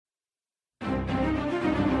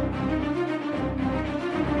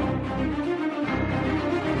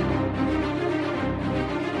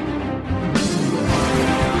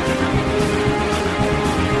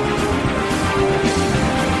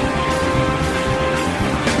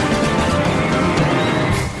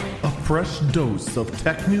fresh dose of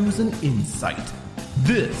tech news and insight.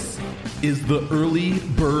 This is the Early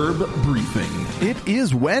Burb Briefing. It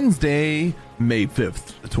is Wednesday, May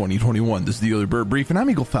 5th, 2021. This is the Early Burb Briefing. I'm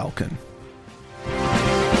Eagle Falcon. A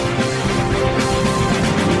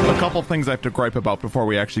couple things I have to gripe about before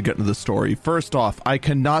we actually get into the story. First off, I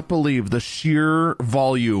cannot believe the sheer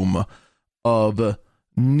volume of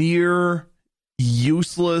near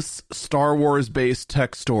useless Star Wars based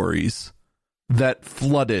tech stories that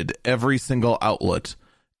flooded every single outlet.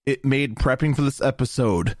 It made prepping for this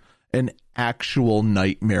episode an actual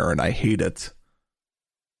nightmare, and I hate it.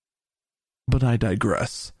 But I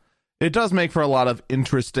digress. It does make for a lot of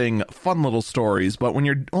interesting, fun little stories, but when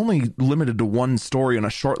you're only limited to one story and a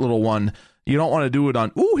short little one, you don't want to do it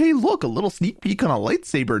on, ooh, hey, look, a little sneak peek on a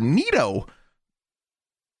lightsaber, neato.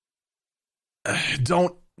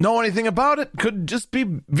 Don't know anything about it. Could just be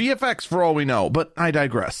VFX for all we know, but I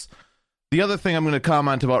digress. The other thing I'm going to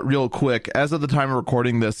comment about real quick, as of the time of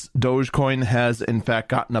recording this, Dogecoin has in fact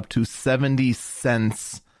gotten up to 70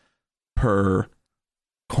 cents per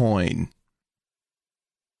coin.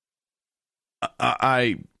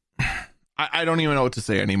 I don't even know what to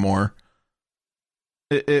say anymore.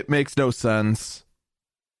 It makes no sense.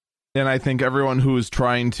 And I think everyone who is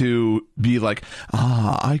trying to be like,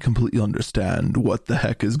 I completely understand what the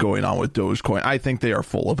heck is going on with Dogecoin, I think they are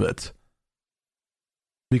full of it.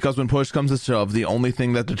 Because when push comes to shove, the only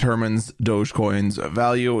thing that determines Dogecoin's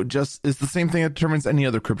value just is the same thing that determines any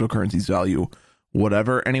other cryptocurrency's value.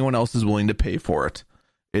 Whatever anyone else is willing to pay for it.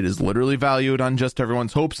 It is literally valued on just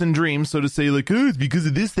everyone's hopes and dreams. So to say like, oh, it's because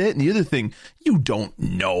of this, that, and the other thing, you don't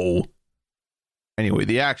know. Anyway,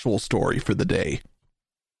 the actual story for the day.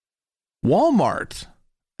 Walmart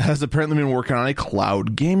has apparently been working on a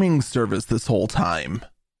cloud gaming service this whole time.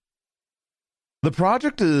 The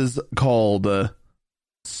project is called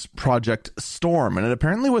Project Storm, and it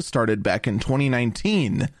apparently was started back in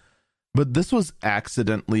 2019, but this was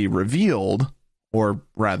accidentally revealed, or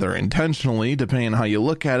rather intentionally, depending on how you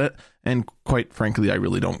look at it, and quite frankly, I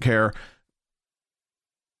really don't care.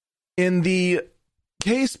 In the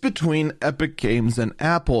case between Epic Games and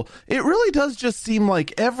Apple, it really does just seem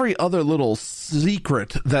like every other little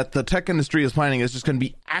secret that the tech industry is planning is just going to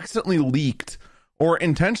be accidentally leaked or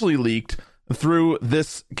intentionally leaked through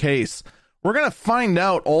this case. We're going to find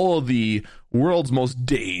out all of the world's most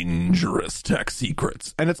dangerous tech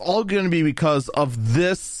secrets, and it's all going to be because of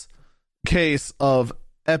this case of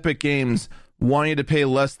Epic Games wanting to pay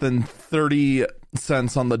less than 30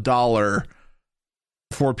 cents on the dollar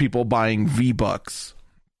for people buying V-Bucks.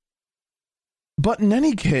 But in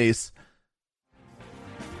any case,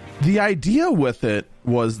 the idea with it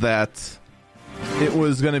was that it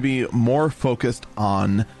was going to be more focused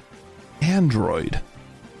on Android,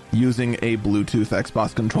 using a Bluetooth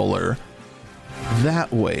Xbox controller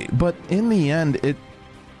that way. But in the end, it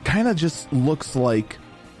kind of just looks like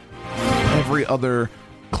every other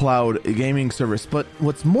cloud gaming service. But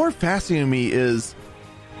what's more fascinating to me is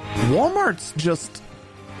Walmart's just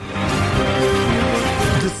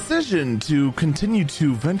decision to continue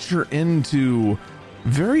to venture into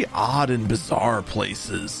very odd and bizarre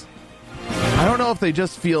places. I don't know if they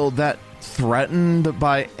just feel that threatened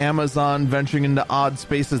by Amazon venturing into odd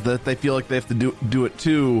spaces that they feel like they have to do it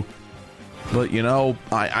too. But, you know,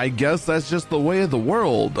 I guess that's just the way of the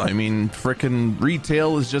world. I mean, frickin'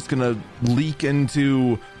 retail is just going to leak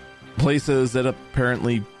into places that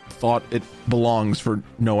apparently thought it belongs for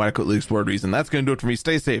no adequately explored reason. That's going to do it for me.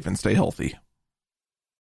 Stay safe and stay healthy.